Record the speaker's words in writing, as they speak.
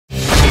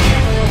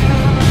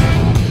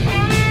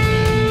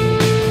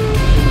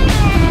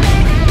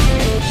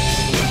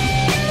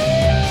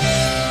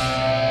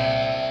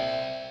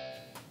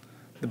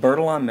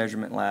Bertillon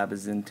Measurement Lab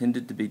is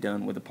intended to be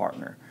done with a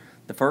partner.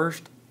 The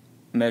first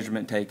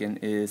measurement taken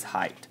is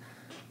height.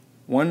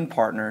 One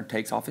partner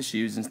takes off his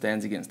shoes and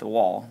stands against the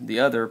wall. The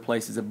other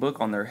places a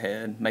book on their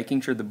head,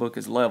 making sure the book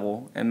is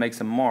level, and makes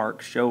a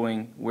mark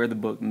showing where the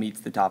book meets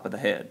the top of the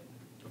head.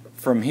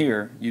 From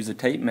here, use a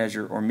tape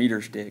measure or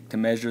meter stick to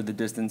measure the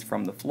distance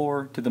from the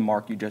floor to the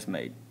mark you just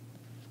made.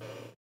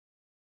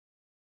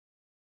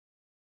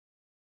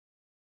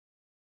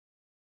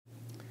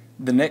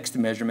 The next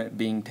measurement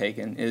being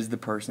taken is the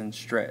person's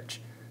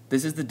stretch.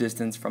 This is the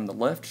distance from the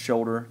left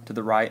shoulder to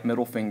the right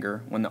middle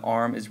finger when the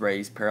arm is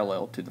raised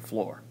parallel to the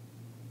floor.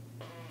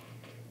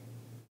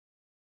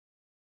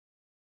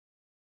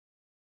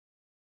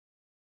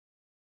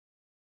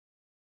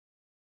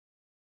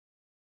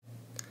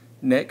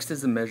 Next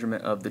is the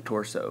measurement of the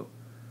torso.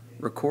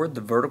 Record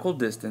the vertical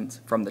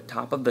distance from the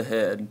top of the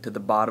head to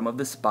the bottom of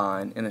the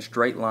spine in a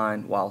straight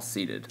line while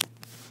seated.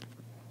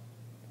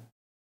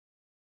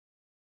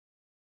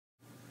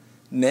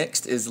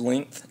 Next is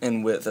length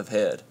and width of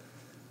head.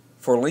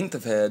 For length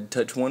of head,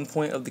 touch one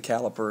point of the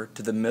caliper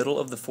to the middle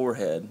of the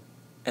forehead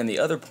and the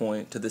other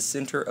point to the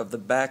center of the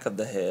back of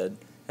the head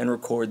and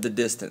record the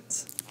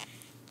distance.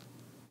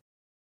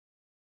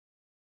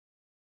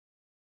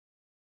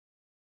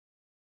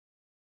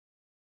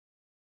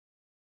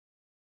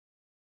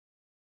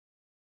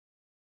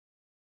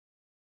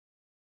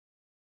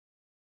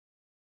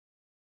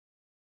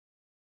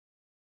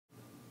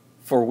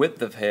 For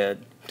width of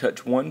head,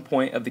 touch one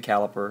point of the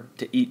caliper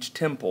to each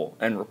temple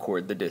and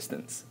record the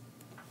distance.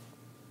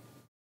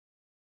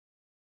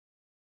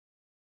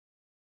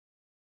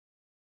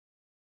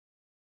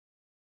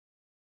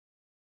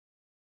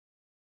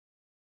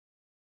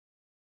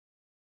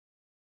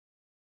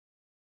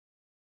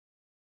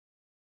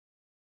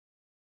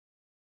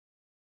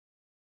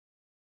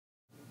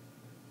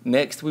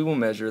 Next, we will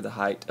measure the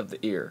height of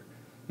the ear.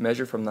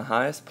 Measure from the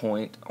highest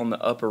point on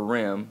the upper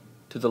rim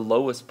to the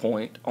lowest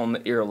point on the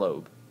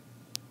earlobe.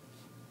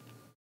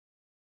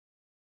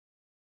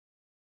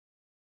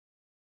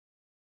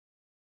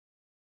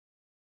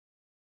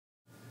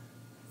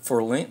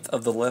 For length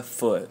of the left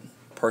foot,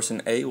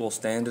 person A will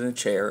stand in a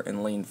chair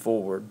and lean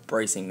forward,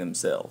 bracing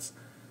themselves.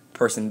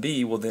 Person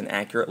B will then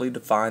accurately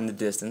define the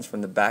distance from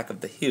the back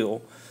of the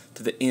heel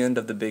to the end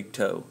of the big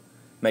toe.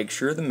 Make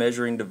sure the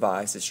measuring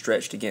device is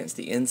stretched against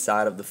the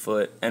inside of the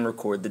foot and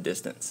record the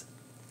distance.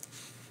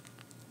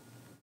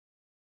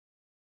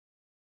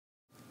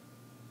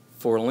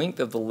 For length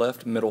of the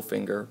left middle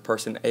finger,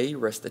 person A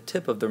rests the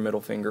tip of their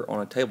middle finger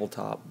on a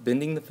tabletop,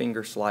 bending the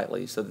finger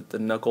slightly so that the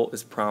knuckle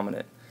is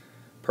prominent.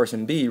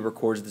 Person B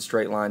records the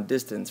straight line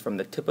distance from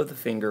the tip of the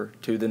finger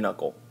to the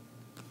knuckle.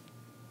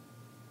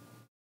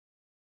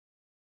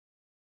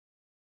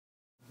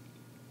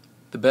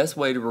 The best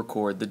way to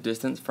record the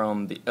distance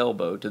from the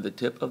elbow to the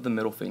tip of the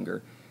middle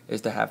finger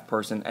is to have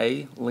person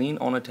A lean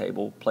on a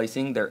table,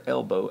 placing their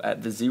elbow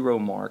at the 0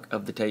 mark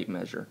of the tape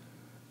measure.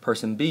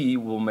 Person B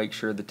will make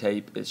sure the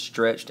tape is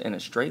stretched in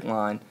a straight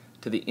line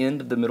to the end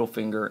of the middle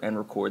finger and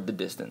record the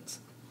distance.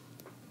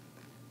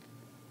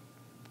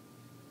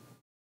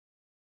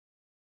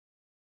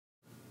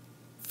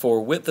 For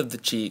width of the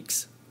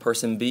cheeks,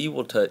 person B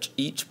will touch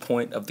each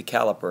point of the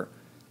caliper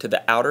to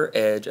the outer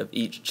edge of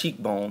each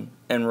cheekbone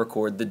and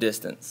record the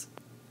distance.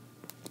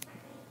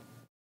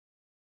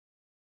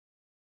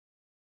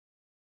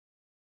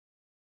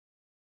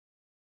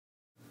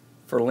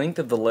 For length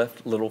of the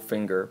left little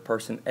finger,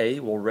 person A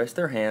will rest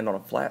their hand on a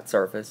flat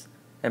surface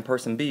and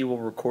person B will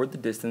record the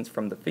distance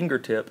from the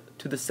fingertip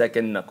to the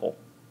second knuckle.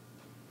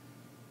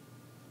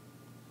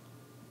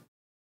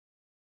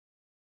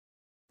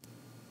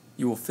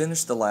 You will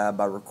finish the lab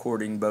by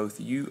recording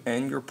both you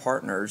and your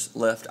partner's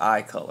left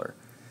eye color.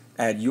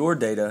 Add your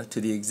data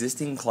to the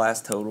existing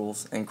class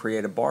totals and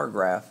create a bar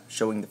graph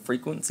showing the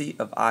frequency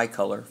of eye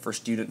color for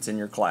students in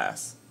your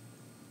class.